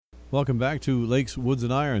Welcome back to Lakes, Woods,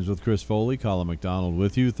 and Irons with Chris Foley, Colin McDonald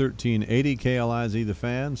with you. 1380 KLIZ The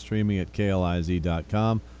Fan, streaming at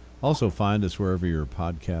KLIZ.com. Also find us wherever your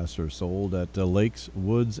podcasts are sold at Lakes,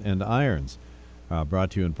 Woods, and Irons.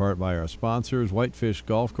 Brought to you in part by our sponsors, Whitefish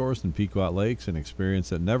Golf Course in Pequot Lakes, an experience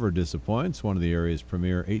that never disappoints, one of the area's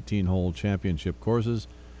premier 18-hole championship courses.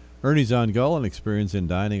 Ernie's on Gull, an experience in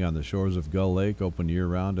dining on the shores of Gull Lake, open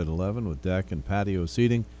year-round at 11 with deck and patio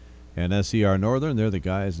seating. And SCR Northern, they're the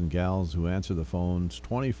guys and gals who answer the phones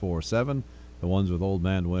 24/7, the ones with Old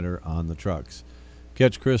Man Winter on the trucks.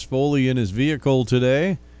 Catch Chris Foley in his vehicle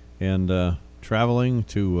today and traveling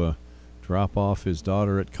to drop off his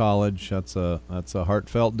daughter at college. That's a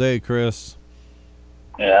heartfelt day, Chris.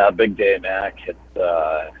 Yeah, big day, Mac. You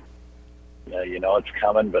know it's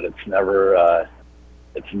coming, but it's never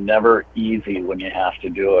easy when you have to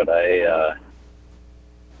do it.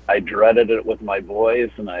 I dreaded it with my boys,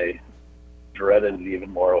 and I dreaded it even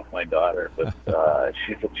more with my daughter. But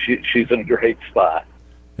she's in a great spot.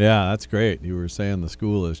 Yeah, that's great. You were saying the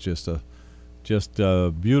school is just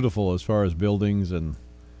beautiful as far as buildings and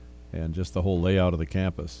just the whole layout of the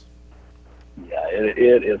campus. Yeah,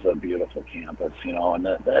 it is a beautiful campus, and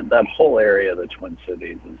that whole area of the Twin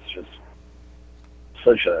Cities is just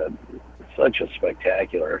such a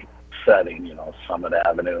spectacular setting. Summit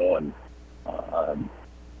Avenue and.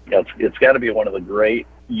 It's got to be one of the great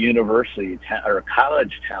university or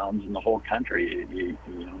college towns in the whole country.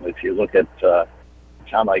 If you look at a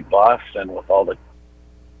town like Boston with all the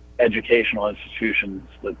educational institutions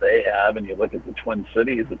that they have, and you look at the Twin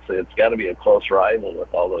Cities, it's got to be a close rival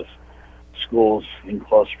with all those schools in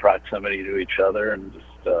close proximity to each other, and just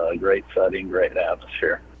a great setting, great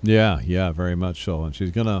atmosphere. Yeah, very much so. And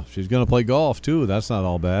she's gonna play golf too. That's not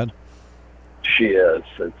all bad. She is.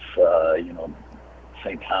 It's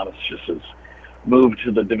St. Thomas just has moved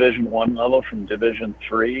to the Division I level from Division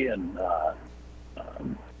III, and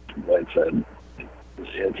it's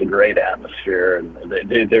a great atmosphere, and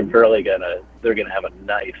they're gonna have a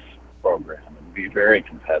nice program and be very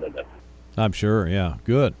competitive. I'm sure. Yeah,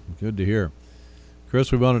 good to hear.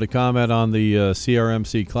 Chris, we wanted to comment on the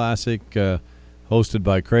CRMC Classic hosted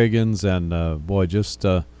by Craigens, and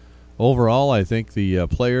overall, I think the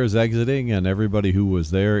players exiting and everybody who was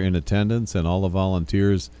there in attendance and all the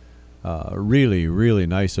volunteers, really, really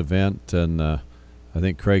nice event, and I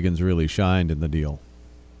think Craigens really shined in the deal.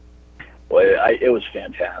 Well, it was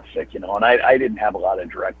fantastic, and I didn't have a lot of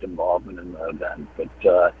direct involvement in the event,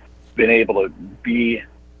 but been able to be,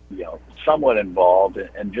 somewhat involved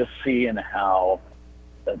and just seeing how,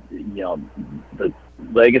 the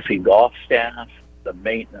Legacy golf staff, the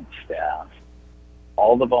maintenance staff,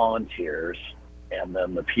 all the volunteers, and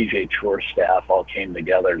then the PGA Tour staff all came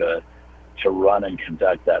together to run and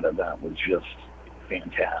conduct that event was just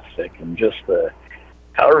fantastic, and just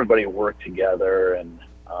how everybody worked together, and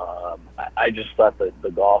I just thought that the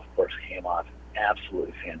golf course came off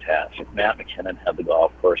absolutely fantastic. Matt McKinnon had the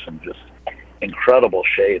golf course in just incredible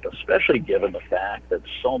shape, especially given the fact that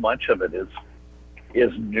so much of it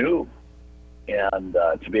is new, and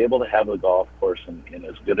to be able to have the golf course in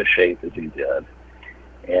as good a shape as he did.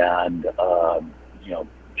 And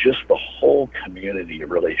just the whole community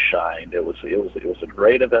really shined. It was a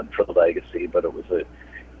great event for the Legacy, but it was an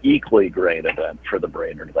equally great event for the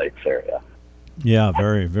Brainerd Lakes area. Yeah,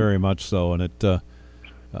 very, very much so, and it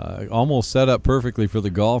almost set up perfectly for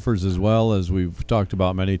the golfers as well. As we've talked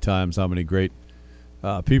about many times, how many great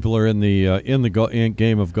people are in the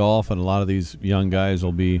game of golf, and a lot of these young guys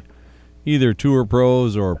will be either tour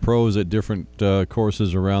pros or pros at different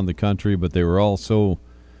courses around the country, but they were all so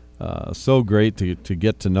great to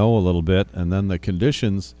get to know a little bit. And then the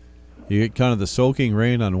conditions, you get kind of the soaking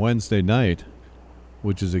rain on Wednesday night,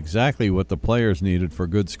 which is exactly what the players needed for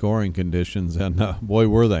good scoring conditions, and boy,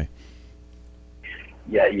 were they.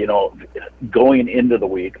 Yeah, going into the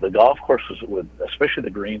week, the golf courses, especially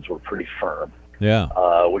the greens, were pretty firm. Yeah.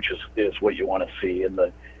 Which is what you want to see. And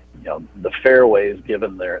the fairways,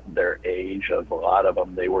 given their age of a lot of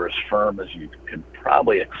them, they were as firm as you could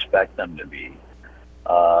probably expect them to be.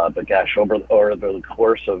 But gosh, over the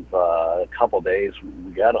course of a couple days,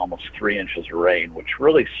 we got almost 3 inches of rain, which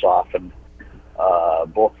really softened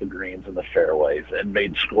both the greens and the fairways and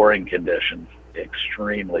made scoring conditions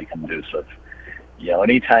extremely conducive.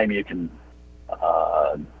 Anytime you can,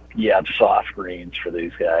 you have soft greens for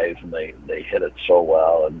these guys, and they hit it so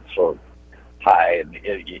well and so high, and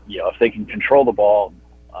if they can control the ball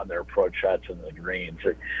on their approach shots in the greens,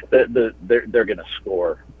 they're going to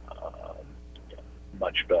score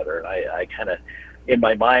much better. And I kind of, in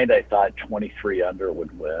my mind, I thought 23 under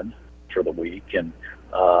would win for the week, and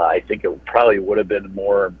I think it probably would have been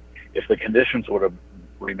more if the conditions would have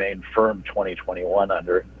remained firm 20-21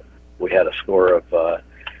 under. We had a score of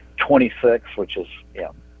 26, which is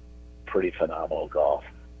pretty phenomenal golf.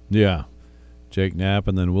 Yeah. Jake Knapp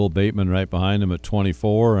and then Will Bateman right behind him at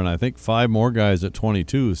 24, and I think 5 more guys at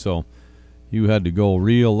 22. So you had to go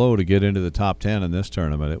real low to get into the top 10 in this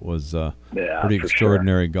tournament. It was pretty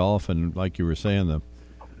extraordinary golf, and like you were saying,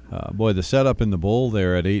 the setup in the bowl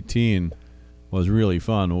there at 18 was really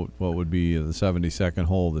fun. What would be the 72nd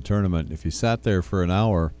hole of the tournament? If you sat there for an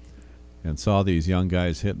hour and saw these young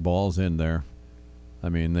guys hit balls in there, I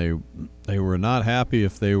mean, they were not happy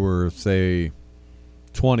if they were, say,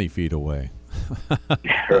 20 feet away.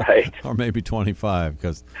 Right. Or maybe 25,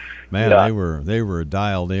 because, man, they were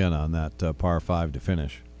dialed in on that par 5 to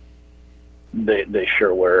finish. They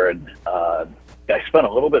sure were, and I spent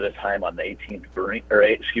a little bit of time on the 18th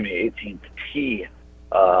tee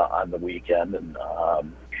on the weekend, and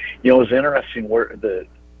it was interesting where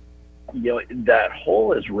that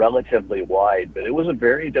hole is relatively wide, but it was a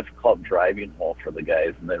very difficult driving hole for the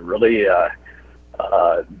guys, and they really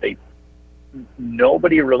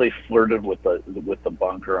nobody really flirted with the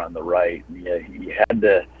bunker on the right. You had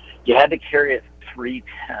to carry it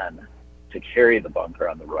 310 to carry the bunker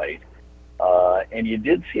on the right, and you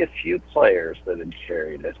did see a few players that had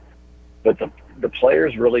carried it, but the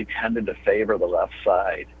players really tended to favor the left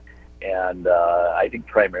side, and I think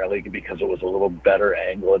primarily because it was a little better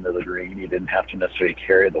angle into the green. You didn't have to necessarily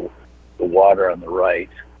carry the water on the right,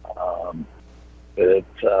 but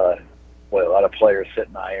a lot of players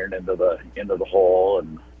sitting iron into the hole,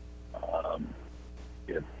 and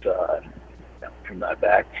from that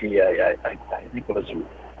back tee, I think it was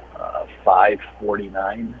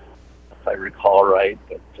 549, if I recall right.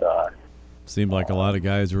 But seemed like a lot of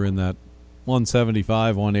guys were in that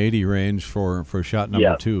 175, 180 range for shot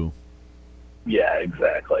number 2. Yeah,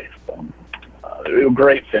 exactly. So, it was a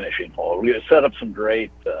great finishing hole. We set up some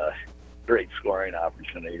great scoring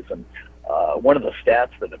opportunities, and one of the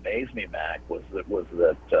stats that amazed me, Mac, was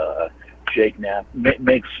that Jake Knapp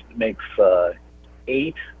makes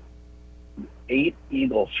 8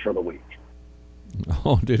 eagles for the week.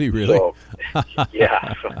 Oh, did he really? So,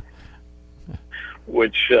 yeah.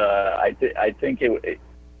 Which I think it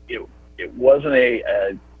wasn't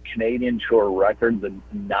a Canadian Tour record. The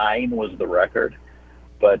 9 was the record,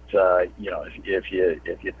 but if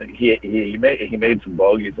you think he made some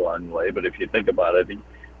bogeys along the way, but if you think about it, he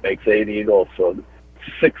makes 8 eagles, so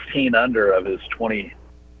 16 under of his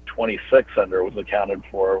 26 under was accounted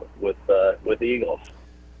for with eagles.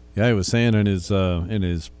 Yeah, he was saying in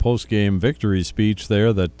his post-game victory speech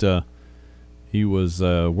there that he was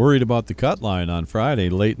worried about the cut line on Friday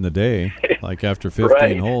late in the day, like after 15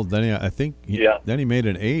 right. holes. Then then he made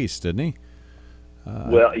an ace, didn't he?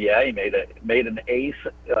 He made an ace.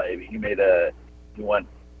 He went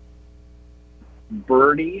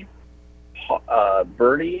birdie,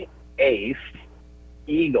 ace,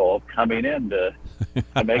 eagle coming in to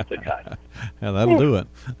make the cut. Yeah, that'll do it.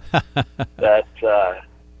 That's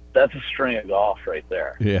a string of golf right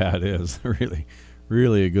there. Yeah, it is.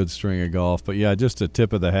 Really a good string of golf. But yeah, just a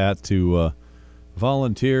tip of the hat to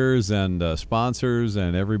volunteers and sponsors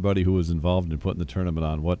and everybody who was involved in putting the tournament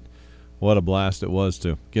on. What a blast it was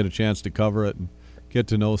to get a chance to cover it and get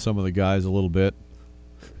to know some of the guys a little bit.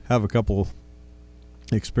 Have a couple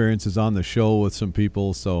experiences on the show with some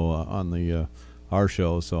people, so on the our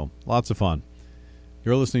show, so lots of fun.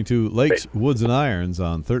 You're listening to Lakes, Woods, and Irons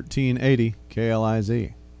on 1380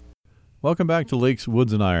 KLIZ. Welcome back to Lakes,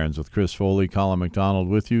 Woods, and Irons with Chris Foley, Colin McDonald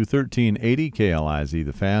with you, 1380 KLIZ,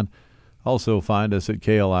 The Fan. Also find us at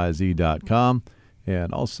KLIZ.com,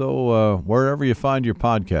 and also wherever you find your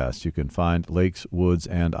podcasts, you can find Lakes, Woods,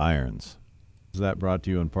 and Irons. That brought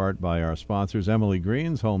to you in part by our sponsors, Emily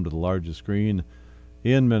Greens, home to the largest green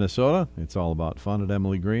in Minnesota. It's all about fun at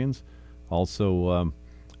Emily Greens. Also,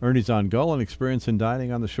 Ernie's on Gull, an experience in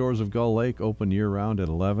dining on the shores of Gull Lake, open year-round at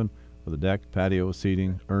 11 with a deck, patio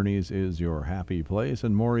seating. Ernie's is your happy place.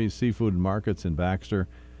 And Maury's Seafood Markets in Baxter.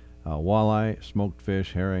 Walleye, smoked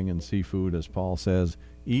fish, herring, and seafood, as Paul says.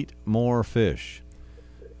 Eat more fish.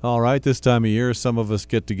 All right, this time of year, some of us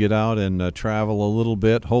get out and travel a little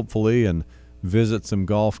bit, hopefully, and visit some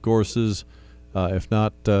golf courses. If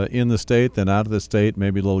not in the state, then out of the state,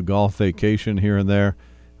 maybe a little golf vacation here and there.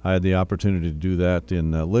 I had the opportunity to do that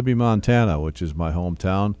in Libby, Montana, which is my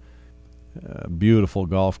hometown. Beautiful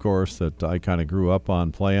golf course that I kind of grew up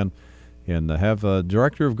on playing. And I have a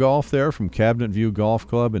director of golf there from Cabinet View Golf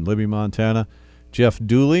Club in Libby, Montana, Jeff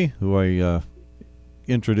Dooley, who I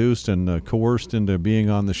introduced and coerced into being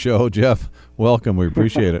on the show. Jeff, welcome. We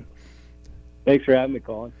appreciate it. Thanks for having me,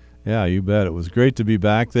 Colin. Yeah, you bet. It was great to be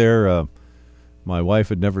back there. My wife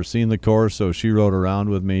had never seen the course, so she rode around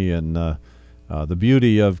with me. And the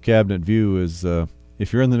beauty of Cabinet View is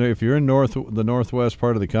if you're in the northwest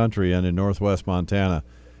part of the country and in northwest Montana,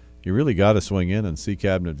 you really got to swing in and see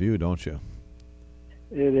Cabinet View, don't you?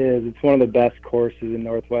 It is. It's one of the best courses in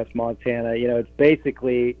northwest Montana. It's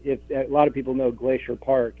basically, if a lot of people know Glacier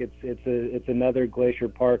Park, it's another Glacier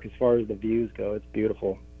Park as far as the views go. It's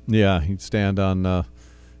beautiful. Yeah, you stand on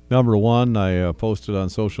number one. I posted on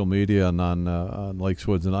social media and on Lakes,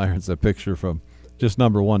 Woods, and Irons a picture from just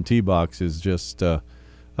number one tee box is just a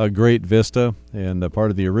great vista and a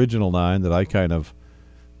part of the original 9 that I kind of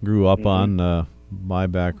grew up on. My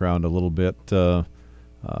background a little bit.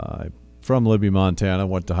 From Libby, Montana.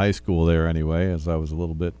 Went to high school there anyway, as I was a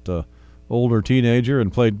little bit older teenager,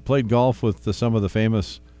 and played golf with some of the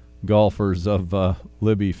famous golfers of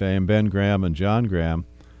Libby fame. Ben Graham and John Graham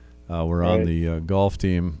were on the golf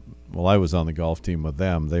team. Well, I was on the golf team with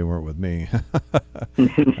them. They weren't with me.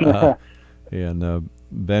 And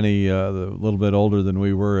Benny, a little bit older than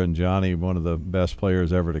we were, and Johnny, one of the best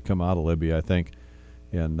players ever to come out of Libby, I think.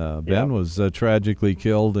 And Ben was tragically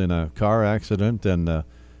killed in a car accident, and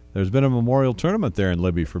there's been a memorial tournament there in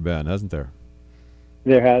Libby for Ben, hasn't there?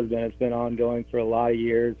 There has been. It's been ongoing for a lot of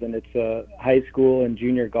years, and it's a high school and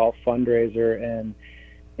junior golf fundraiser, and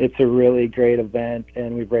it's a really great event,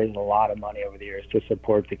 and we've raised a lot of money over the years to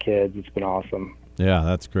support the kids. It's been awesome. Yeah,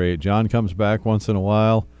 that's great. John comes back once in a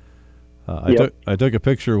while. I took a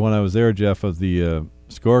picture when I was there, Jeff, of the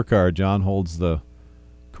scorecard. John holds the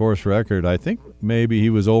course record. I think maybe he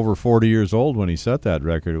was over 40 years old when he set that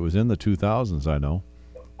record. It was in the 2000s, I know.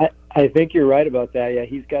 I think you're right about that. Yeah,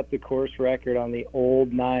 he's got the course record on the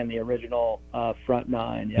old 9, the original front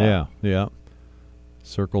 9. Yeah.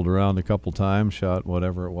 Circled around a couple times, shot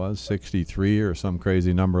whatever it was, 63 or some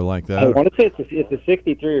crazy number like that. I want to say it's a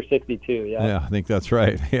 63 or 62. Yeah, I think that's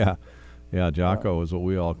right. Yeah, Jocko is what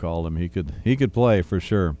we all called him. He could play for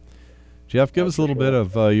sure. Jeff, give us a little bit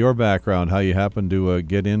of your background, how you happened to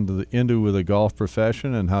get into the golf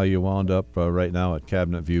profession, and how you wound up right now at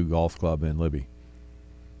Cabinet View Golf Club in Libby.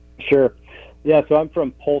 Sure. Yeah, so I'm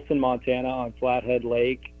from Polson, Montana on Flathead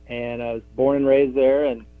Lake, and I was born and raised there,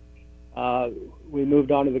 and we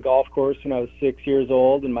moved on to the golf course when I was 6 years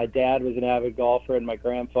old, and my dad was an avid golfer and my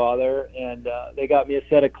grandfather, and they got me a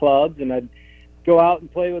set of clubs, and I'd go out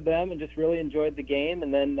and play with them and just really enjoyed the game,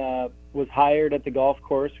 and then was hired at the golf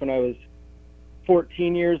course when I was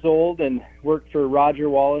 14 years old and worked for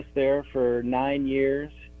Roger Wallace there for 9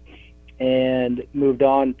 years. And moved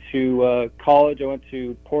on to college. I went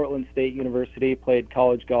to Portland State University, played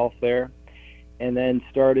college golf there, and then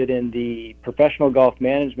started in the professional golf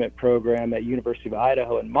management program at University of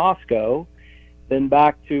Idaho in Moscow. Then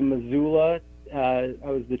back to Missoula. I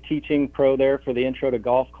was the teaching pro there for the Intro to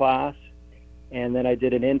Golf class, and then I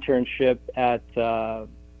did an internship at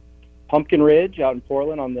Pumpkin Ridge out in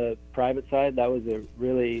Portland on the private side. That was a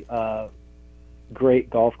really great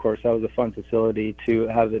golf course. That was a fun facility to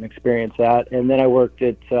have an experience at. And then I worked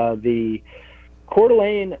at the Coeur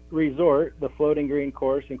d'Alene Resort, the floating green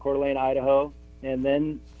course in Coeur d'Alene, Idaho, and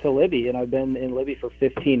then to Libby. And I've been in Libby for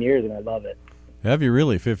 15 years, and I love it. Have you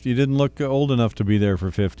really? You didn't look old enough to be there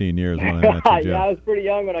for 15 years when I met you, Jeff. Yeah, I was pretty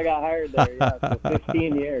young when I got hired there. Yeah, so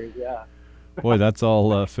 15 years, yeah. Boy, that's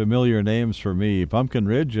all familiar names for me. Pumpkin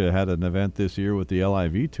Ridge had an event this year with the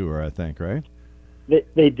LIV Tour, I think, right?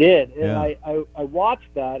 They did, and yeah. I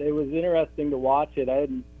watched that. It was interesting to watch it. I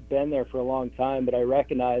hadn't been there for a long time, but I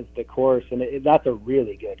recognized the course, and that's a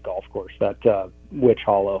really good golf course, that Witch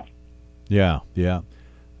Hollow. Yeah.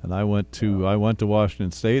 And I went to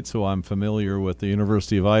Washington State, so I'm familiar with the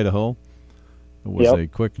University of Idaho. It was a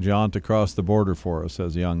quick jaunt across the border for us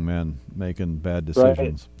as young men making bad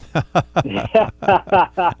decisions. Right. Yeah,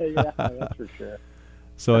 that's for sure.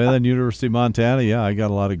 So, and then University of Montana, yeah, I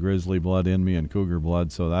got a lot of Grizzly blood in me and Cougar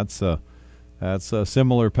blood, so that's a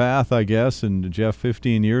similar path, I guess. And Jeff,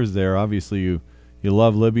 15 years there. Obviously, you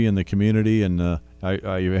love Libby and the community, and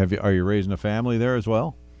are you raising a family there as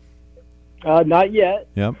well? Not yet.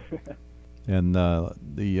 Yep. And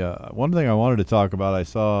the one thing I wanted to talk about, I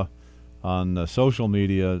saw on social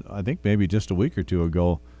media, I think maybe just a week or two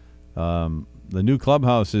ago, the new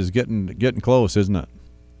clubhouse is getting close, isn't it?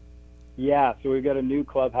 Yeah, so we've got a new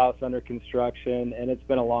clubhouse under construction, and it's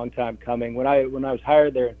been a long time coming. When I was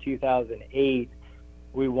hired there in 2008,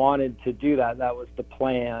 we wanted to do that. That was the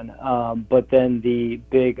plan. But then the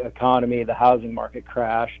big economy, the housing market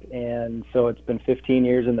crashed, and so it's been 15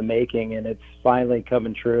 years in the making, and it's finally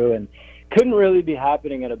coming true. And couldn't really be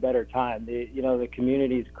happening at a better time. The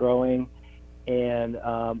community's growing. and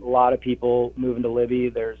a lot of people moving to Libby.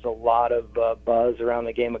 There's a lot of buzz around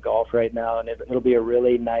the game of golf right now, and it'll be a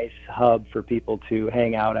really nice hub for people to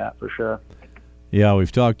hang out at for sure. Yeah,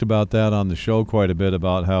 we've talked about that on the show quite a bit,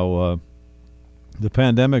 about how the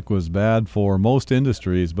pandemic was bad for most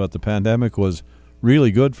industries, but the pandemic was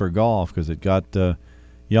really good for golf because it got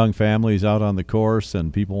young families out on the course,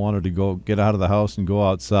 and people wanted to go get out of the house and go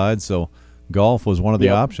outside, so golf was one of the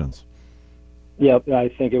options. Yep, I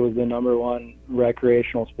think it was the number one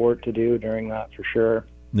recreational sport to do during that for sure.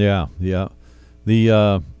 Yeah.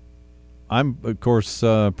 The I'm of course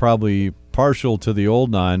probably partial to the old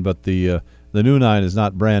 9, but the new 9 is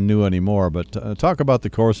not brand new anymore. But talk about the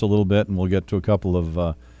course a little bit, and we'll get to a couple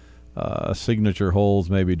of signature holes,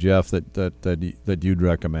 maybe, Jeff, that you'd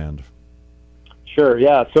recommend. Sure,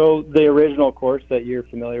 yeah. So the original course that you're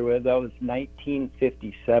familiar with, that was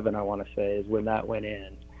 1957, I want to say, is when that went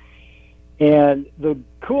in. And the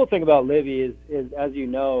cool thing about Libby is, as you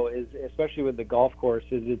know, is especially with the golf course,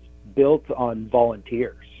 is it's built on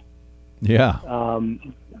volunteers. Yeah.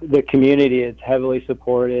 The community is heavily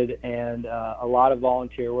supported, and a lot of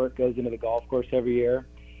volunteer work goes into the golf course every year.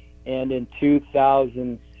 And in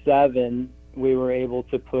 2007, we were able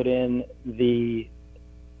to put in the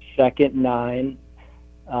second 9,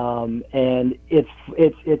 and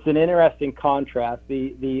it's an interesting contrast.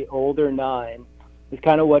 The older 9 is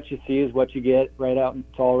kind of what you see is what you get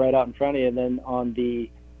it's all right out in front of you. And then on the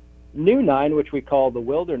new 9, which we call the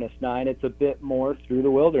Wilderness 9, it's a bit more through the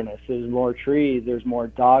wilderness. There's more trees, there's more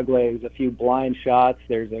dog legs, a few blind shots,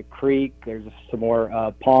 there's a creek, there's some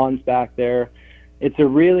more ponds back there. It's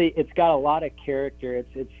got a lot of character.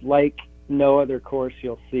 It's like no other course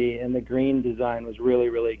you'll see, and the green design was really,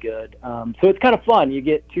 really good. So it's kind of fun. You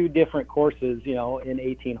get 2 different courses, in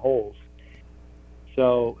 18 holes.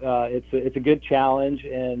 So it's a good challenge,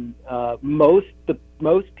 and most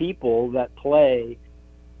people that play,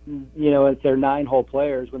 if they're 9-hole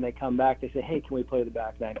players, when they come back, they say, "Hey, can we play the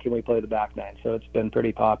back 9? Can we play the back 9?" So it's been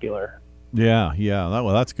pretty popular. Yeah.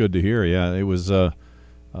 That's good to hear. Yeah, it was.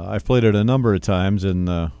 I've played it a number of times,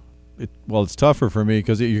 and it's tougher for me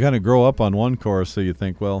because you kind of grow up on one course, so you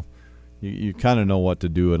think, well, you kind of know what to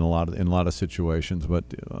do in a lot of situations. But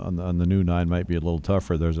on the new 9 might be a little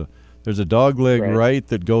tougher. There's a dog leg right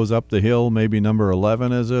that goes up the hill, maybe number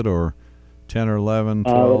 11, is it, or 10 or 11,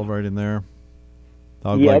 12, right in there.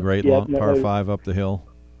 Dog leg right, long, par 5 up the hill.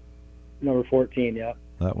 Number 14, yeah.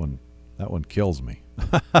 That one kills me.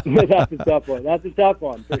 That's a tough one. That's a tough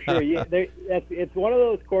one for sure. It's one of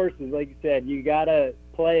those courses, like you said, you gotta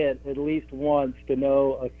play it at least once to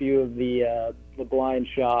know a few of the blind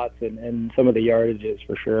shots and some of the yardages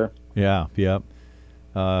for sure. Yeah.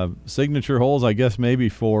 Signature holes, I guess, maybe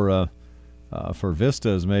for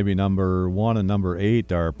vistas, maybe number 1 and number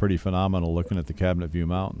 8 are pretty phenomenal. Looking at the Cabinet View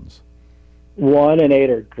Mountains. 1 and 8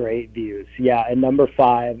 are great views. Yeah, and number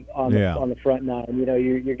 5 on the front 9.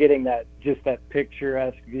 You're getting that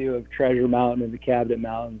picturesque view of Treasure Mountain and the Cabinet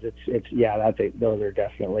Mountains. Those are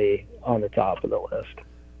definitely on the top of the list.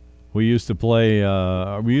 We used to play.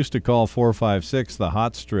 We used to call 4, 5, 6 the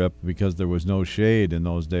hot strip because there was no shade in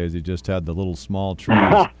those days. You just had the little small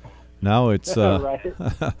trees. Now it's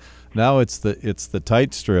now it's the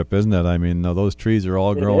tight strip, isn't it? I mean, those trees are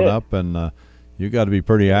all grown up, and you got to be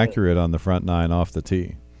pretty accurate on the front 9 off the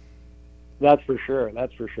tee. That's for sure.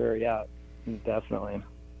 Yeah, definitely.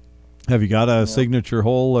 Have you got a signature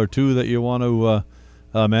hole or 2 that you want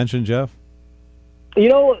to mention, Jeff?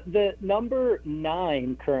 The number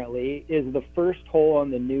 9 currently is the first hole on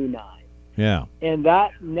the new 9. Yeah. And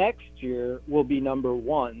that next year will be number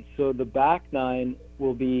 1. So the back 9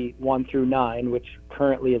 will be 1 through 9, which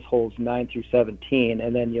currently is holes 9 through 17,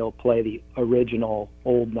 and then you'll play the original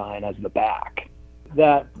old 9 as the back.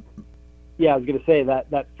 I was going to say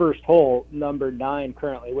that first hole, number 9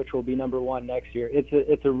 currently, which will be number 1 next year,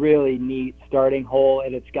 it's a really neat starting hole,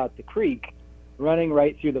 and it's got the creek running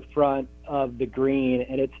right through the front of the green,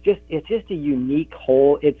 and it's just a unique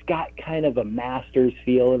hole. It's got kind of a Masters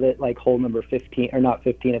feel of it, like hole number 15, or not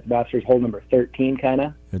 15 at the Masters, hole number 13 kind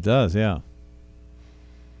of. It does, yeah.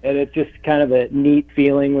 And it's just kind of a neat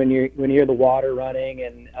feeling when you hear the water running,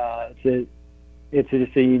 and it's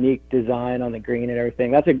just a unique design on the green and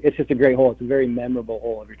everything. It's just a great hole. It's a very memorable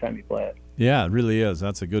hole every time you play it. Yeah, it really is.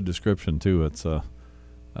 That's a good description too. It's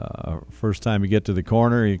first time you get to the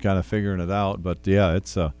corner, you're kind of figuring it out. But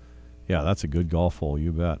that's a good golf hole.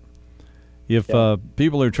 You bet. If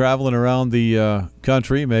people are traveling around the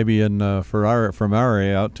country, maybe from our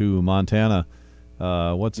area out to Montana,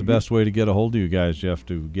 what's the best way to get a hold of you guys, Jeff,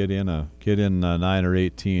 to get in 9 or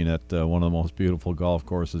 18 at one of the most beautiful golf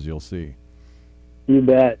courses you'll see? You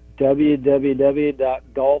bet.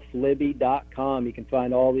 www.golflibby.com. You can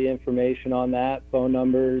find all the information on that, phone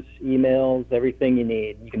numbers, emails, everything you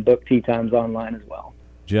need. You can book tee times online as well.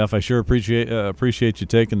 Jeff, I sure appreciate you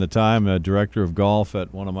taking the time, director of golf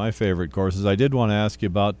at one of my favorite courses. I did want to ask you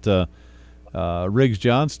about Riggs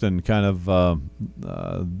Johnston, kind of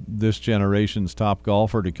this generation's top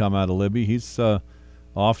golfer to come out of Libby. He's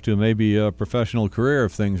off to maybe a professional career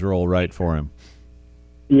if things roll right for him.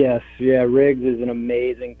 Yes, yeah, Riggs is an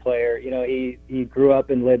amazing player. You know, he grew up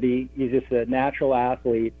in Libby. He's just a natural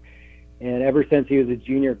athlete. And ever since he was a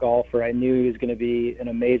junior golfer, I knew he was going to be an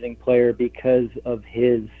amazing player because of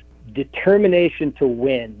his determination to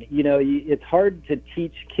win. You know, it's hard to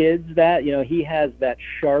teach kids that. You know, he has that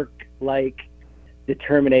shark-like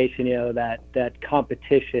determination, you know, that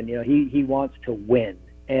competition. You know, he wants to win.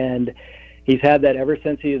 And he's had that ever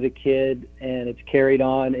since he was a kid, and it's carried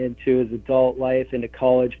on into his adult life, into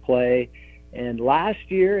college play. And last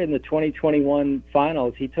year in the 2021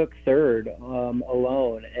 finals, he took third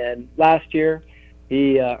alone. And last year,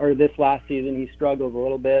 this last season, he struggled a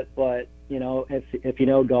little bit. But you know, if you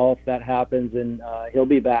know golf, that happens, and he'll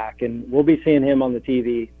be back, and we'll be seeing him on the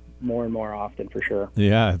TV more and more often for sure.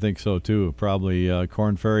 Yeah, I think so too. Probably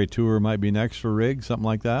Corn Ferry Tour might be next for Riggs, something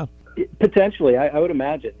like that. Potentially, I would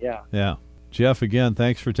imagine. Yeah. Yeah, Jeff, again,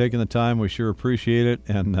 thanks for taking the time. We sure appreciate it,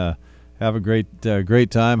 and have a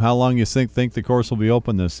great time. How long you think the course will be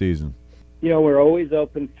open this season? You know, we're always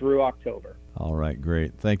open through October. All right,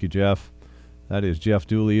 great. Thank you, Jeff. That is Jeff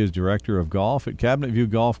Dooley, is director of golf at Cabinet View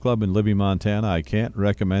Golf Club in Libby, Montana. I can't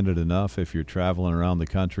recommend it enough if you're traveling around the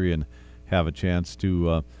country and have a chance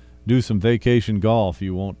to do some vacation golf.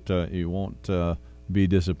 You won't be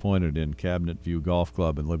disappointed in Cabinet View Golf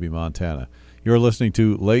Club in Libby, Montana. You're listening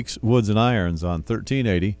to Lakes, Woods, and Irons on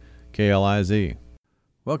 1380 KLIZ.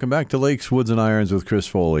 Welcome back to Lakes, Woods, and Irons with Chris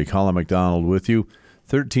Foley. Colin McDonald with you.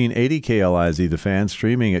 1380 KLIZ, the fan,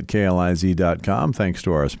 streaming at KLIZ.com. Thanks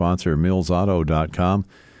to our sponsor, MillsAuto.com.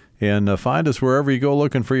 And find us wherever you go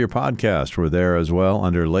looking for your podcast. We're there as well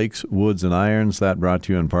under Lakes, Woods, and Irons. That brought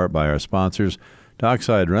to you in part by our sponsors,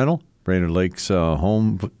 Dockside Rental, Brainerd Lakes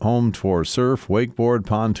home for surf, wakeboard,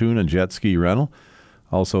 pontoon, and jet ski rental.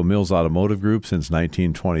 Also, Mills Automotive Group since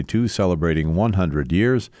 1922, celebrating 100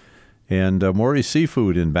 years. And Maury's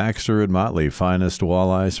Seafood in Baxter and Motley, finest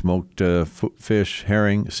walleye, smoked fish,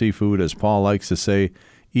 herring, seafood, as Paul likes to say,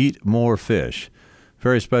 eat more fish.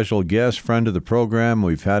 Very special guest, friend of the program.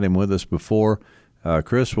 We've had him with us before.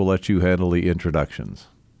 Chris, we'll let you handle the introductions.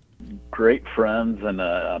 Great friends and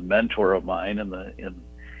a mentor of mine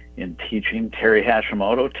in teaching, Terry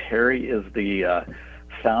Hashimoto. Terry is the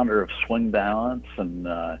founder of Swing Balance, and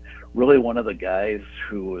really one of the guys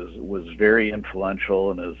who was very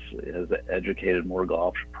influential and has educated more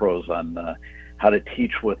golf pros on how to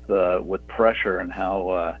teach with pressure and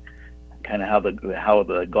how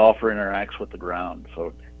the golfer interacts with the ground.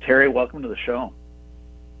 So Terry, welcome to the show.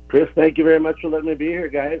 Chris, thank you very much for letting me be here,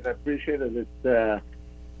 guys. I appreciate it. It's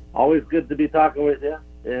always good to be talking with you,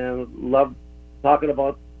 and love talking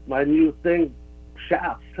about my new thing,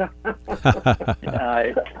 shafts.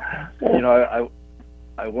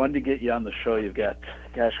 I wanted to get you on the show. You've got,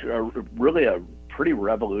 really a pretty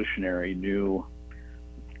revolutionary new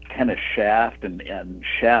kind of shaft and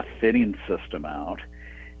shaft fitting system out.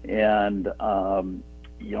 And, kind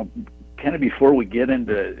of before we get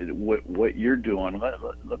into what you're doing,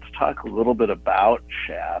 let's talk a little bit about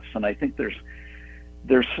shafts. And I think there's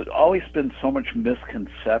always been so much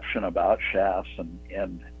misconception about shafts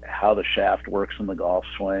and how the shaft works in the golf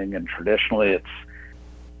swing. And traditionally it's,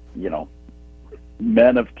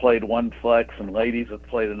 men have played one flex and ladies have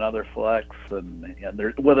played another flex, and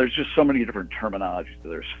there's just so many different terminologies.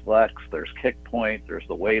 There's flex, there's kick point, there's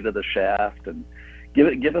the weight of the shaft, and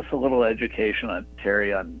give us a little education on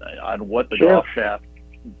Terry on what the golf shaft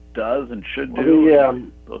does and should do.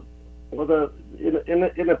 In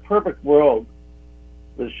a perfect world,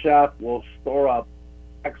 the shaft will store up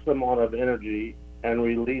X amount of energy and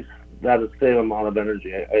release that same amount of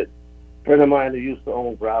energy. A friend of mine who used to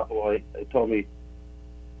own Grappolo, he told me,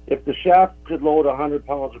 if the shaft could load 100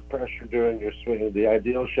 pounds of pressure during your swing, the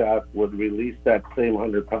ideal shaft would release that same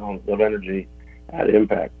 100 pounds of energy at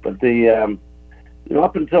impact. But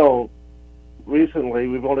up until recently,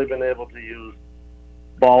 we've only been able to use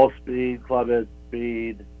ball speed, club head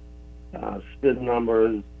speed, spin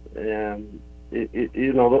numbers, and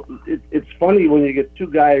it's funny when you get two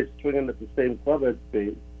guys swinging at the same club head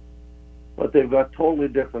speed, but they've got totally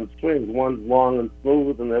different swings. One's long and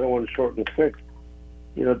smooth, and the other one's short and quick.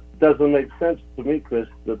 It doesn't make sense to me, Chris,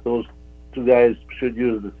 that those two guys should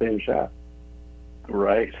use the same shaft.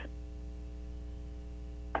 Right.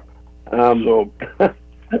 So,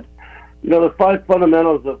 The five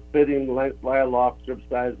fundamentals of fitting, length, lie, loft, strip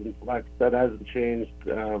size, and flex, that hasn't changed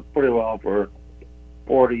pretty well for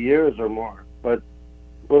 40 years or more. But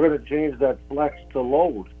we're going to change that flex to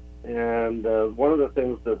load. And one of the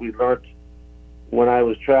things that we learned when I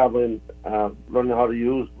was traveling, learning how to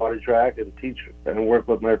use BodyTrack and teach and work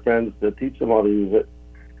with my friends to teach them how to use it,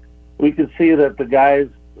 we could see that the guys,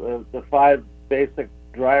 the five basic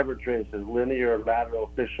driver traces, linear,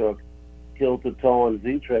 lateral, fishhook, heel to toe, and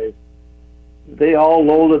Z trace, they all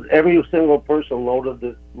loaded. Every single person loaded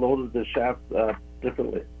the shaft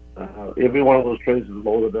differently. Every one of those traces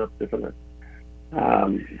loaded up differently.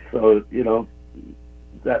 So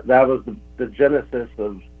that was the genesis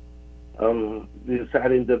of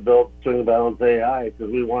deciding to build Swing Balance AI,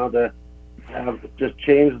 because we wanted to just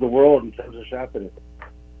change the world in terms of shafting.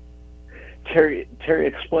 Terry,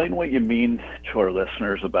 explain what you mean to our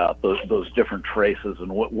listeners about those different traces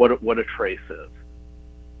and what a trace is.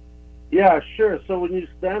 Yeah, sure. So when you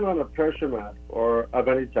stand on a pressure mat or of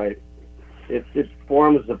any type, it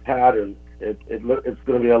forms a pattern. It's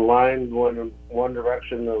going to be a line going in one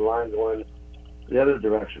direction and a line going the other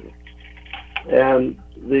direction. And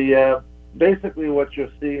basically what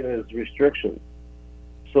you're seeing is restriction.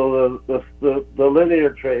 So the linear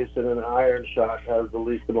trace in an iron shot has the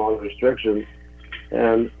least amount of restriction,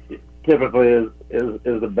 and typically is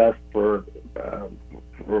the best for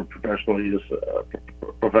professional use,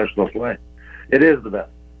 professional play. It is the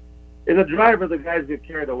best. In a driver, the guys get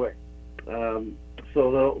carried away,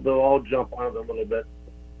 so they'll all jump on it a little bit.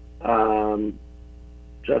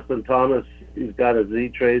 Justin Thomas, he's got a Z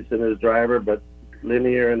trace in his driver, but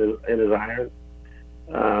linear in his iron.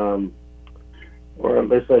 Or at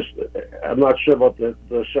least I'm not sure about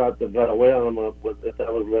the shot that got away on him, if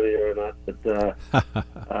that was linear or not. But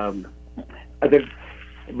I think,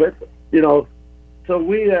 so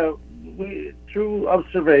we through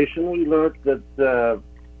observation we learned that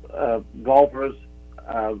golfers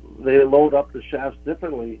they load up the shafts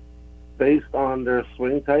differently based on their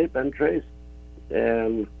swing type and trace,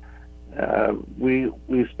 and we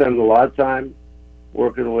spend a lot of time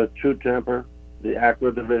working with True Temper, the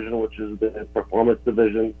Acura division, which is the performance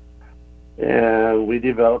division, and we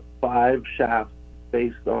developed 5 shafts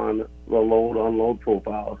based on the load-unload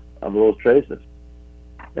profiles of those traces.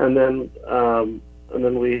 And then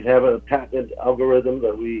we have a patented algorithm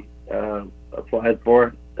that we applied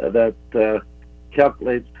for that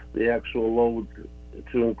calculates the actual load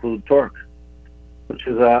to include torque, which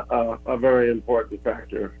is a very important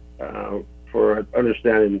factor for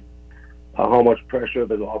understanding how much pressure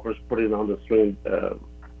the golfer's putting on the swing,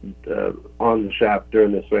 on the shaft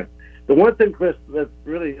during the swing. The one thing, Chris, that's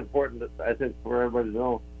really important that I think for everybody to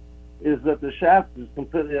know is that the shaft is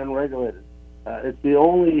completely unregulated. It's the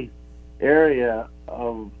only area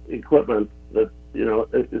of equipment that,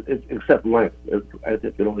 except length. I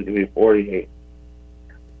think it only can be 48.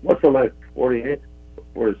 What's the length? 48?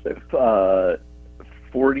 46?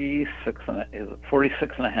 46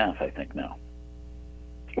 and a half, I think now.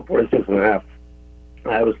 46 and a half.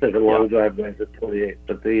 I was thinking long drive guys at 28,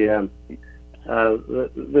 but the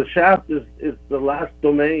shaft is the last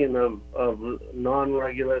domain of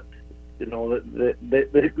non-regulate. They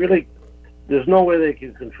really, there's no way they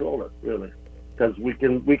can control it really, because we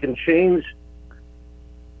can change.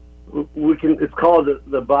 It's called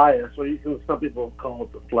the bias, or some people call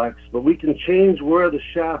it the flex, but we can change where the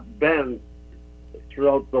shaft bends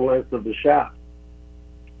throughout the length of the shaft.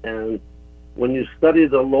 And when you study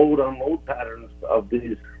the load-unload patterns of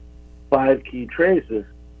these 5 key traces,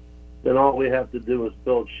 then all we have to do is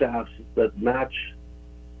build shafts that match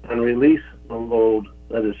and release the load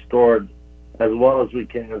that is stored as well as we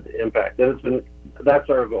can to impact. That's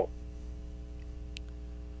our goal.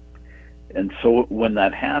 And so when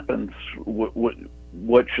that happens,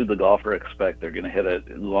 what should the golfer expect? They're going to hit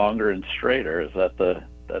it longer and straighter. Is that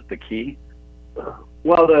the key?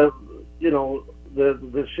 Well,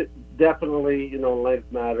 definitely,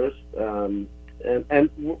 length matters. And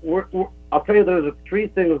I'll tell you, there's 3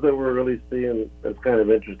 things that we're really seeing that's kind of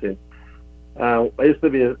interesting. I used to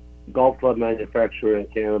be a golf club manufacturer in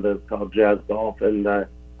Canada called Jazz Golf, and I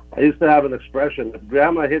used to have an expression: if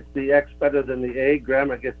Grandma hits the X better than the A,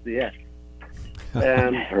 Grandma gets the X.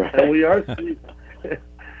 And right. and we are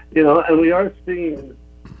seeing,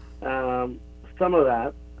 some of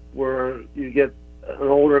that where you get an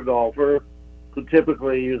older golfer who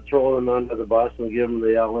typically you throw them under the bus and give them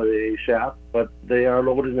the L or the A shaft, but they are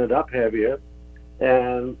loading it up heavier,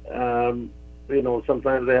 and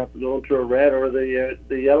sometimes they have to go into a red or the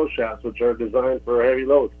yellow shafts, which are designed for heavy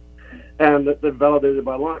loads, and they're validated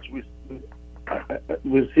by launch. We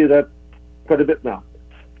see that quite a bit now.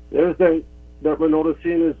 The other thing that we're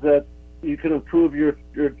noticing is that you can improve your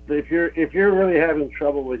if you're really having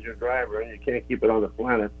trouble with your driver and you can't keep it on the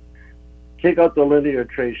planet, take out the linear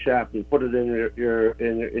tray shaft and put it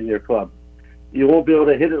in your club. You won't be able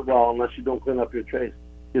to hit it well unless you don't clean up your trays.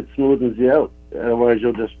 It smoothens you out. Otherwise,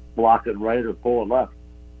 you'll just block it right or pull it left.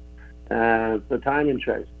 And it's the timing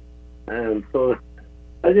trays. And so,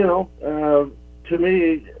 to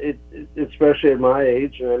me, especially at my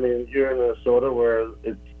age, I mean, you're in Minnesota where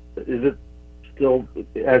is it still,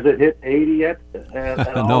 has it hit 80 yet?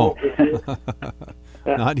 No,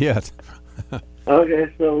 not yet.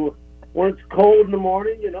 Okay, so when it's cold in the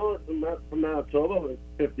morning, from Manitoba, it's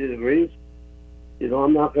 50 degrees.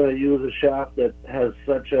 I'm not going to use a shaft that has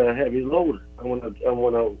such a heavy load. I want to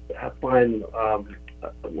find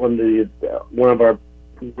one of our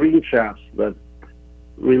green shafts that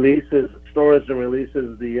stores and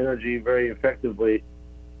releases the energy very effectively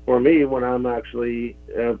for me when I'm actually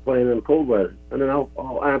playing in cold weather, and then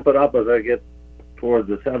I'll amp it up as I get towards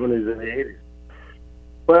the 70s and the 80s.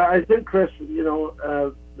 But I think, Chris,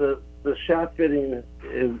 the shaft fitting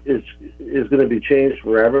is going to be changed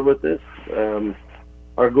forever with this.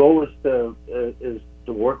 Our goal is to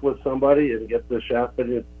work with somebody and get the shaft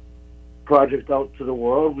fitting project out to the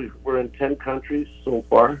world. We're in 10 countries so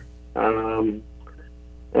far, and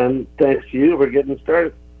thanks to you, we're getting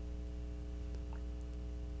started.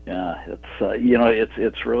 Yeah,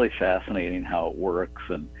 it's really fascinating how it works,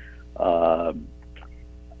 and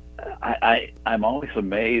I'm always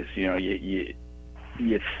amazed. You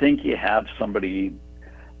think you have somebody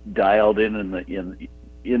dialed in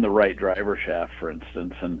the right driver shaft, for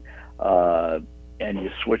instance, and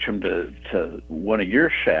you switch them to one of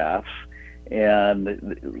your shafts,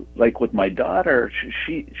 and like with my daughter,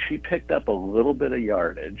 she picked up a little bit of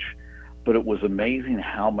yardage, but it was amazing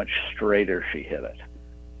how much straighter she hit it.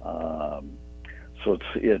 So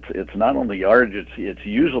it's not only yardage, it's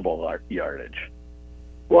usable yardage.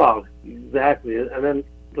 Well, exactly, and then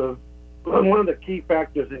one of the key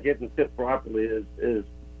factors in getting fit properly is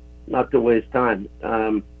not to waste time.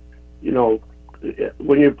 When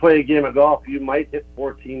you play a game of golf, you might hit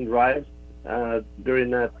 14 drives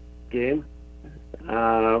during that game,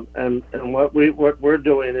 and what we're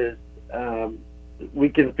doing is we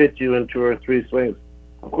can fit you in 2 or 3 swings.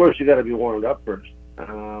 Of course, you got to be warmed up first,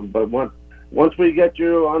 but once we get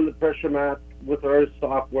you on the pressure mat with our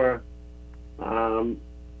software,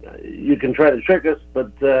 you can try to trick us,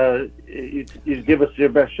 but you give us your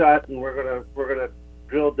best shot, and we're gonna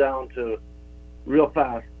drill down to real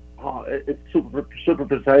fast. It's super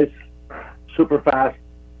precise, super fast,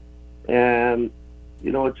 and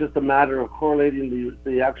it's just a matter of correlating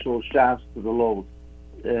the actual shafts to the load,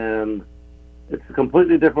 and it's a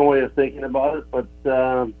completely different way of thinking about it. But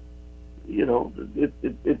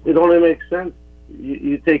it only makes sense.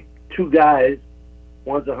 You take 2 guys,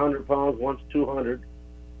 one's 100 pounds, one's 200.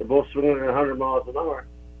 They're both swinging at 100 miles an hour.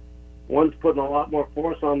 One's putting a lot more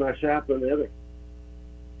force on that shaft than the other.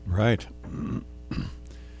 Right.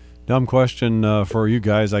 Dumb question for you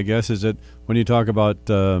guys, I guess. Is it, when you talk about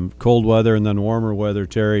cold weather and then warmer weather,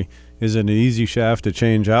 Terry, is it an easy shaft to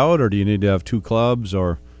change out, or do you need to have 2 clubs,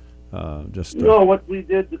 or just? No, what we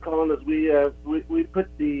did, Colin, is we put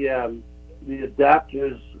the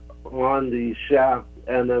adapters on the shaft,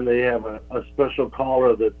 and then they have a special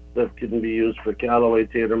collar that can be used for Callaway,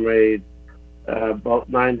 TaylorMade, about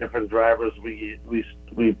 9 different drivers we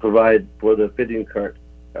provide for the fitting cart.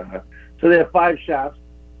 So they have 5 shafts.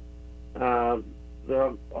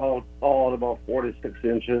 They're all at about 46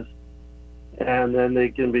 inches, and then they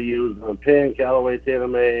can be used on Ping, Callaway,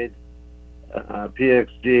 TaylorMade,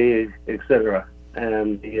 PXG, etc.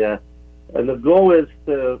 And the goal is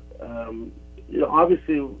to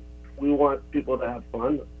obviously we want people to have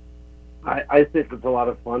fun. I think it's a lot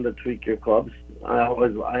of fun to tweak your clubs. I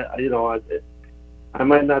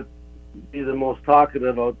might not be the most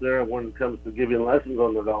talkative out there when it comes to giving lessons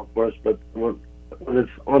on the golf course, but when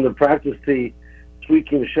it's on the practice tee,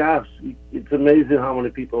 tweaking shafts, it's amazing how many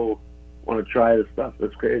people want to try this stuff.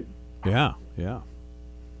 That's crazy. Yeah.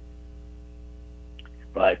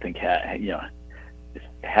 But I think half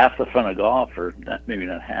the fun of golf, or maybe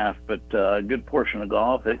not half, but a good portion of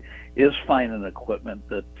golf, it is finding equipment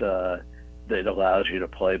that allows you to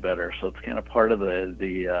play better. So it's kind of part of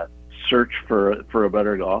the search for a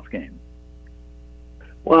better golf game.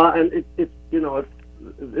 Well, and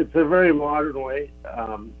it's a very modern way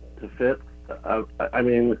to fit. I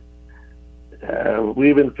mean,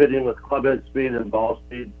 we've been fitting with club head speed and ball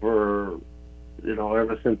speed for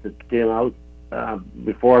ever since it came out.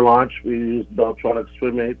 Before launch, we used Beltronic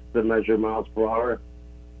swim mates to measure miles per hour.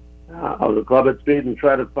 of the club head speed and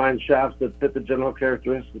try to find shafts that fit the general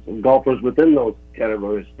characteristics of golfers within those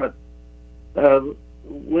categories. But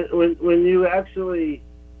when you actually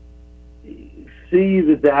see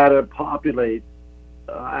the data populate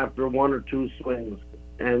after one or two swings,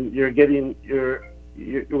 and we're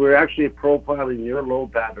actually profiling your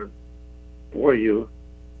load pattern for you,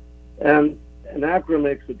 and Acura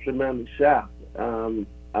makes a tremendous shaft. I'm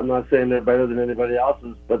not saying they're better than anybody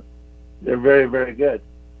else's, but they're very, very good.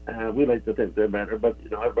 We like to think they're better, but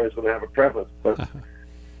everybody's going to have a preference. But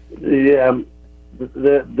the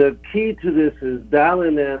key to this is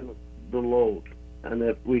dialing in the load, and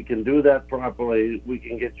if we can do that properly, we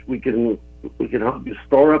can help you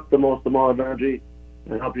store up the most amount of energy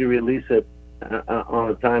and help you release it on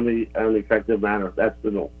a timely and effective manner. That's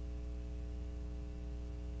the goal.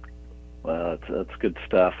 Well, that's good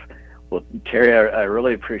stuff. Well, Terry, I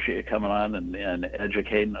really appreciate you coming on and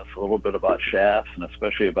educating us a little bit about shafts, and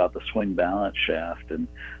especially about the swing balance shaft. And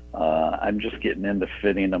I'm just getting into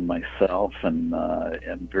fitting them myself, and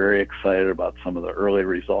am very excited about some of the early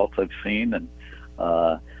results I've seen. And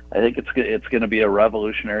I think it's going to be a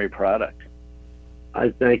revolutionary product. I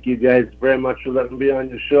thank you guys very much for letting me be on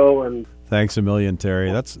your show. And thanks a million, Terry.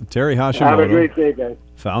 That's Terry Hashimoto. Have a great day, guys.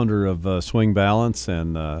 Founder of Swing Balance,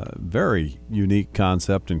 and very unique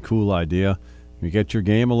concept and cool idea. You get your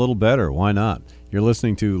game a little better. Why not? You're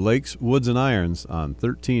listening to Lakes, Woods, and Irons on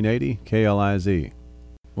 1380 KLIZ.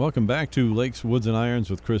 Welcome back to Lakes, Woods, and Irons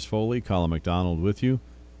with Chris Foley. Colin McDonald with you.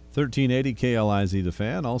 1380 KLIZ The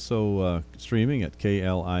Fan. Also streaming at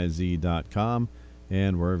KLIZ.com.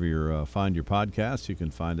 And wherever you find your podcasts, you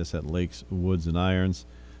can find us at Lakes, Woods, and Irons.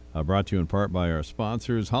 Brought to you in part by our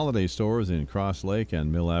sponsors, Holiday Stores in Cross Lake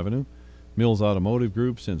and Mill Avenue. Mills Automotive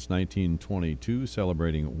Group since 1922,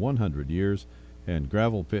 celebrating 100 years. And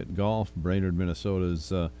Gravel Pit Golf, Brainerd,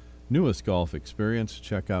 Minnesota's newest golf experience.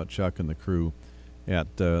 Check out Chuck and the crew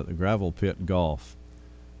at the Gravel Pit Golf.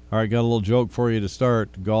 All right, got a little joke for you to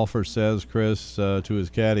start. Golfer says, Chris, to his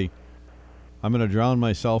caddy, I'm going to drown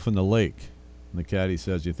myself in the lake. And the caddy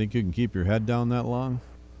says, you think you can keep your head down that long?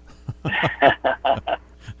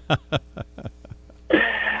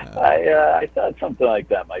 I thought something like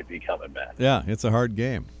that might be coming back. Yeah, it's a hard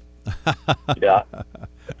game. Yeah,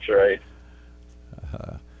 that's right.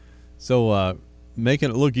 So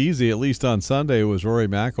making it look easy, at least on Sunday, was Rory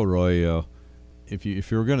McIlroy. If you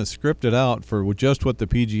were going to script it out for just what the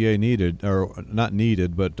PGA needed, or not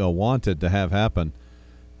needed, but wanted to have happen,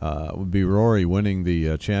 would be Rory winning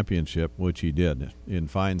the championship, which he did in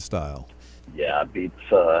fine style. Yeah, beat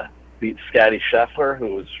Scotty Scheffler,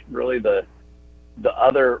 who was really the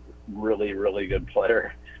other really, really good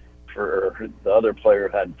player. For the other player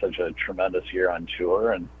who had such a tremendous year on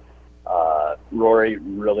tour, and Rory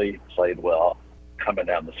really played well coming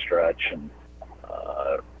down the stretch, and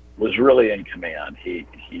was really in command. He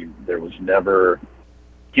never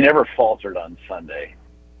faltered on Sunday.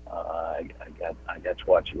 I got to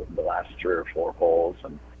watch the last 3 or 4 holes,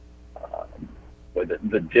 and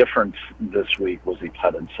the difference this week was he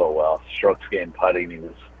putted so well. Strokes gained putting, he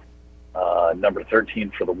was number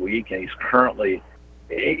 13 for the week, and he's currently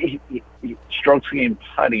strokes gained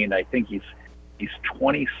putting. I think he's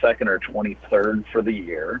 22nd or 23rd for the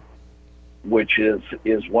year, which is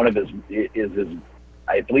one of his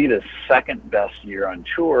I believe his second best year on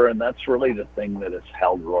tour, and that's really the thing that has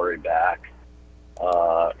held Rory back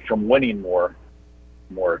from winning more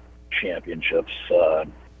championships,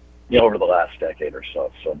 over the last decade or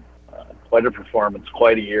so. So quite a performance,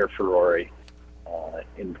 quite a year for Rory.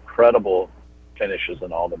 Incredible finishes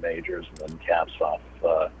in all the majors, and then caps off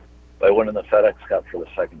by winning the FedEx Cup for the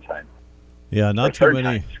second time. Yeah, not too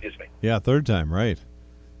many. Time, excuse me. Yeah, third time, right.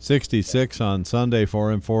 66 on Sunday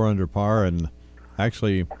for him, 4 under par, and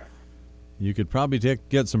actually you could probably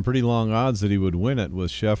get some pretty long odds that he would win it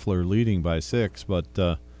with Scheffler leading by 6, but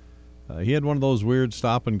he had one of those weird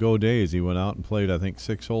stop-and-go days. He went out and played, I think,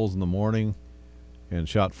 6 holes in the morning and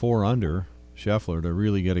shot 4 under Scheffler to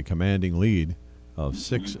really get a commanding lead of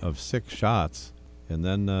six shots. And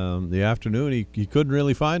then the afternoon, he couldn't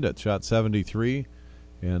really find it. Shot 73,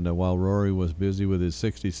 and while Rory was busy with his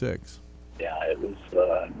 66. Yeah, it was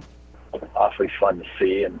awfully fun to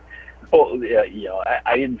see. And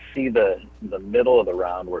I didn't see the middle of the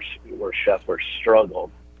round where Scheffler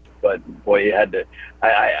struggled, but boy, you had to.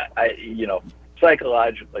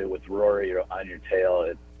 Psychologically with Rory on your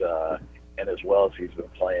tail, and as well as he's been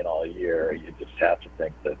playing all year, you just have to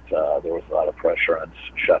think that there was a lot of pressure on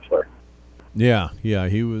Scheffler. Yeah,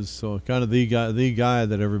 he was kind of the guy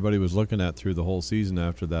that everybody was looking at through the whole season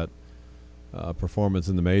after that performance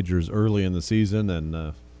in the majors early in the season,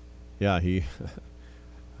 and he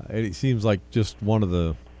it seems like just one of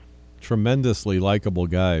the tremendously likable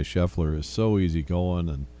guy. Scheffler is so easygoing,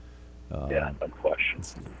 and Yeah, no question.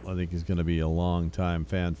 I think he's going to be a long-time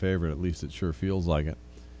fan favorite. At least it sure feels like it.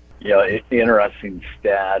 Interesting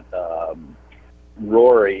stat.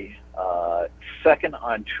 Rory, second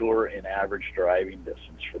on tour in average driving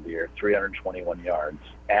distance for the year, 321 yards.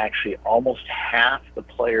 Actually, almost half the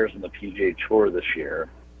players in the PGA Tour this year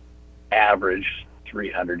averaged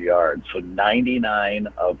 300 yards. So 99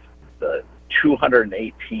 of the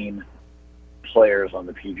 218 players on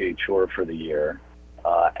the PGA Tour for the year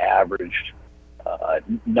averaged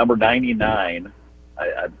number 99,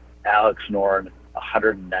 Alex Noren,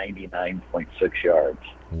 199.6 yards.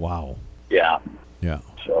 Wow. Yeah. Yeah.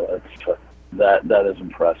 So that is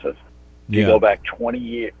impressive. If you go back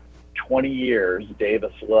 20 years,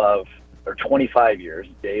 Davis Love, or 25 years,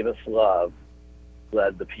 Davis Love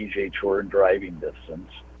led the PGA Tour in driving distance,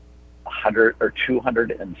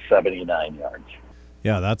 279 yards.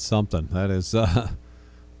 Yeah, that's something. That is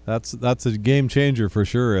that's a game changer for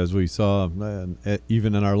sure, as we saw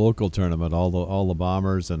even in our local tournament. All the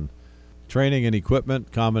bombers and training and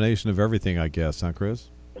equipment, combination of everything, I guess, huh, Chris?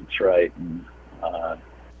 That's right. And,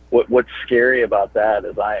 what's scary about that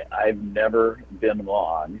is I've never been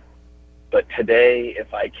long, but today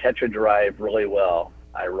if I catch a drive really well,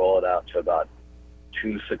 I roll it out to about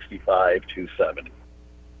 265, 270.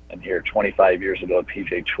 And here, 25 years ago,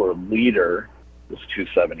 PGA Tour leader was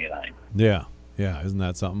 279. Yeah, isn't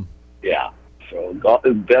that something? Yeah. So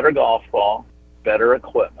better golf ball, better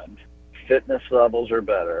equipment, fitness levels are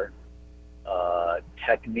better,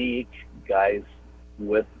 technique, guys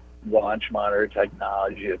with launch monitor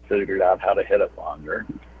technology have figured out how to hit it longer,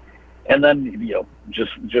 and then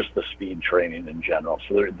just the speed training in general.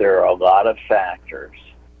 So there are a lot of factors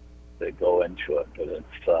that go into it, but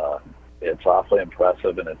it's awfully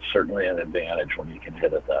impressive, and it's certainly an advantage when you can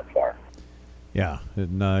hit it that far. Yeah,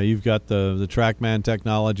 and you've got the TrackMan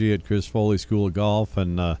technology at Chris Foley School of Golf,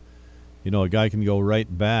 and a guy can go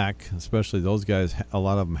right back. Especially those guys, a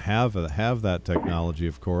lot of them have that technology,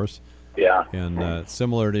 of course. Yeah. And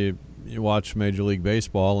similar to you watch Major League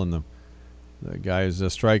Baseball, and the guys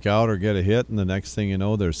strike out or get a hit, and the next thing you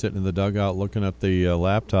know, they're sitting in the dugout looking at the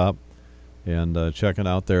laptop and checking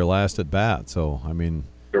out their last at bat. So I mean,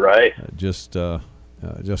 you're right. Just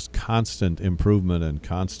constant improvement and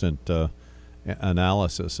constant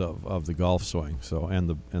analysis of the golf swing. So and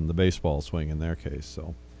the baseball swing in their case.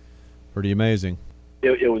 So pretty amazing.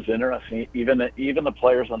 It was interesting. Even the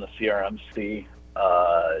players on the CRMC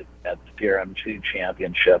at the CRMC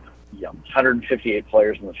Championship, 158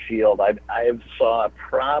 players in the field. I saw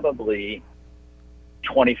probably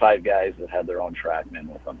 25 guys that had their own TrackMan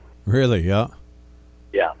with them. Really? Yeah.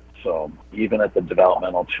 Yeah. So even at the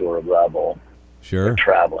developmental tour level, sure, they're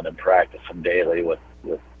traveling and practicing daily with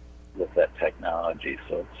that technology.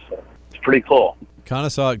 So it's pretty cool. Kind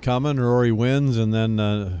of saw it coming. Rory wins, and then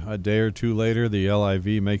a day or two later, the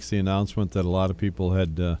LIV makes the announcement that a lot of people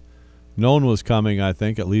had known was coming. I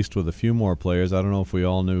think at least with a few more players. I don't know if we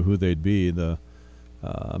all knew who they'd be.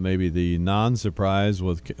 Maybe the non-surprise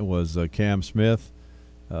was Cam Smith,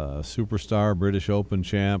 superstar, British Open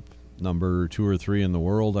champ, number 2 or 3 in the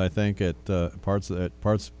world, I think, at parts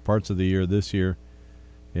of the year this year,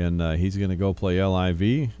 and he's going to go play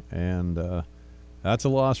LIV, and that's a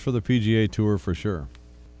loss for the PGA Tour for sure.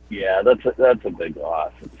 Yeah, that's a big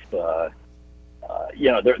loss. It's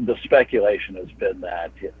the speculation has been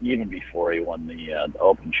that even before he won the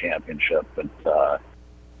Open Championship, but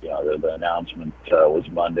the announcement was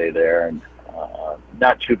Monday there, and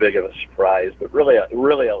not too big of a surprise, but really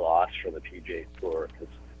a loss for the PGA Tour, because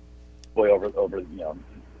over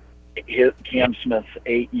Cam Smith's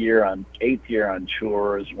eighth year on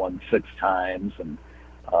tour, has won 6 times, and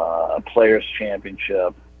a Players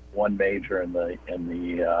Championship, 1 major in the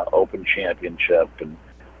Open Championship, and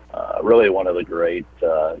really one of the great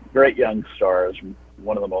young stars,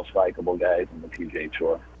 one of the most likable guys in the PGA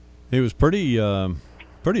Tour. He was pretty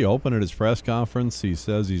open at his press conference. He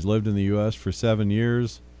says he's lived in the U.S. for 7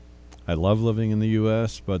 years. I love living in the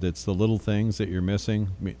U.S., but it's the little things that you're missing,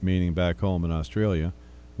 meaning back home in Australia.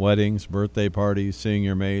 Weddings, birthday parties, seeing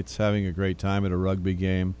your mates, having a great time at a rugby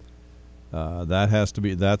game.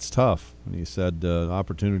 That's tough. And he said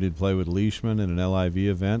opportunity to play with Leishman in an LIV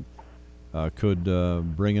event could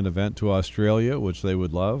bring an event to Australia, which they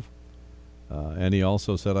would love. And he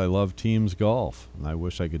also said, I love teams golf, and I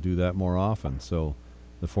wish I could do that more often. So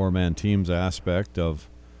the 4-man teams aspect of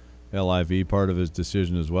LIV part of his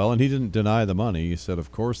decision as well. And he didn't deny the money. He said, of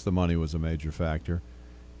course, the money was a major factor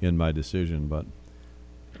in my decision. But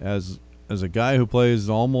as a guy who plays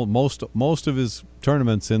almost most of his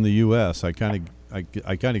tournaments in the U.S., I kind I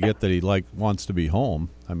kind of get that he wants to be home.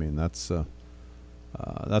 I mean, that's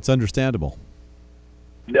understandable.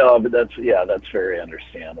 No, but that's very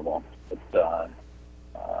understandable. But the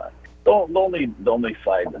only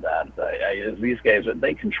side to that is these guys,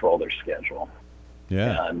 they control their schedule.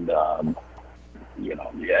 Yeah. And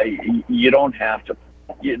you don't have to.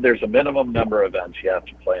 There's a minimum number of events you have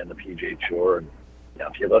to play in the PGA Tour. And,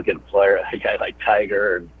 if you look at a guy like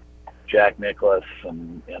Tiger and Jack Nicklaus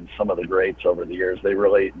and some of the greats over the years, they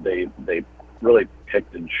really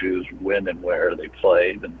picked and choose when and where they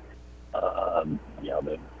played, and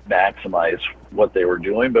to maximize what they were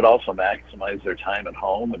doing, but also maximize their time at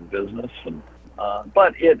home and business. And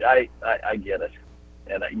but I get it,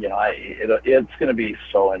 and it's going to be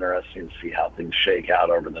so interesting to see how things shake out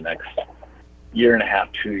over the next year and a half,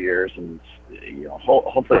 2 years, and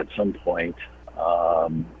hopefully at some point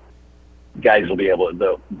guys will be able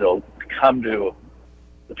to they'll come to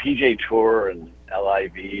the PGA Tour and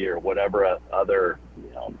LIV or whatever other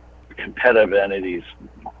competitive entities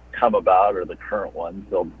come about, or the current ones.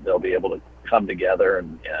 They'll be able to come together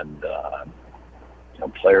and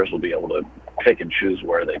players will be able to pick and choose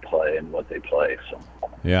where they play and what they play. So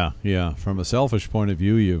yeah. From a selfish point of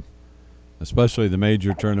view, especially the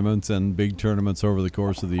major tournaments and big tournaments over the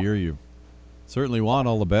course of the year, you certainly want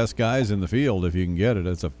all the best guys in the field if you can get it.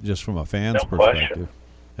 It's just from a fan's perspective.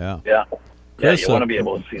 Yeah. Chris, you want to be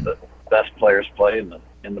able to see the best players play in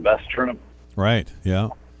the best tournament. Right. Yeah.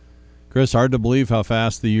 Chris, hard to believe how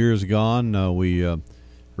fast the year's gone. We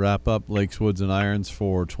wrap up Lakes, Woods, and Irons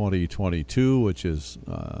for 2022, which is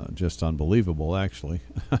just unbelievable, actually.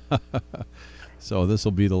 So this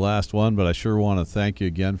will be the last one, but I sure want to thank you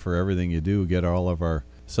again for everything you do. Get all of our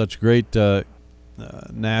such great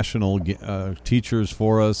national teachers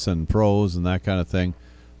for us and pros and that kind of thing.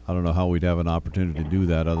 I don't know how we'd have an opportunity to do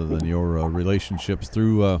that other than your relationships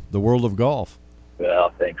through the world of golf.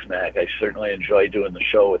 Well, thanks, Mac. I certainly enjoy doing the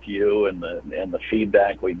show with you and the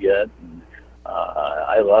feedback we get. And,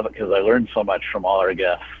 I love it because I learn so much from all our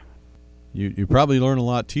guests. You probably learn a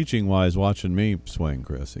lot teaching-wise watching me swing,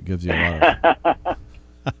 Chris. It gives you a lot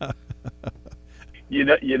of...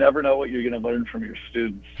 You never know what you're going to learn from your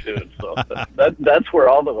students, too. So that's where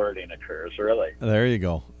all the learning occurs, really. There you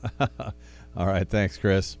go. All right. Thanks,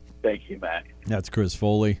 Chris. Thank you, Mac. That's Chris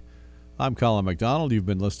Foley. I'm Colin McDonald. You've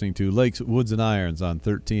been listening to Lakes, Woods, and Irons on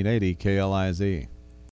 1380 KLIZ.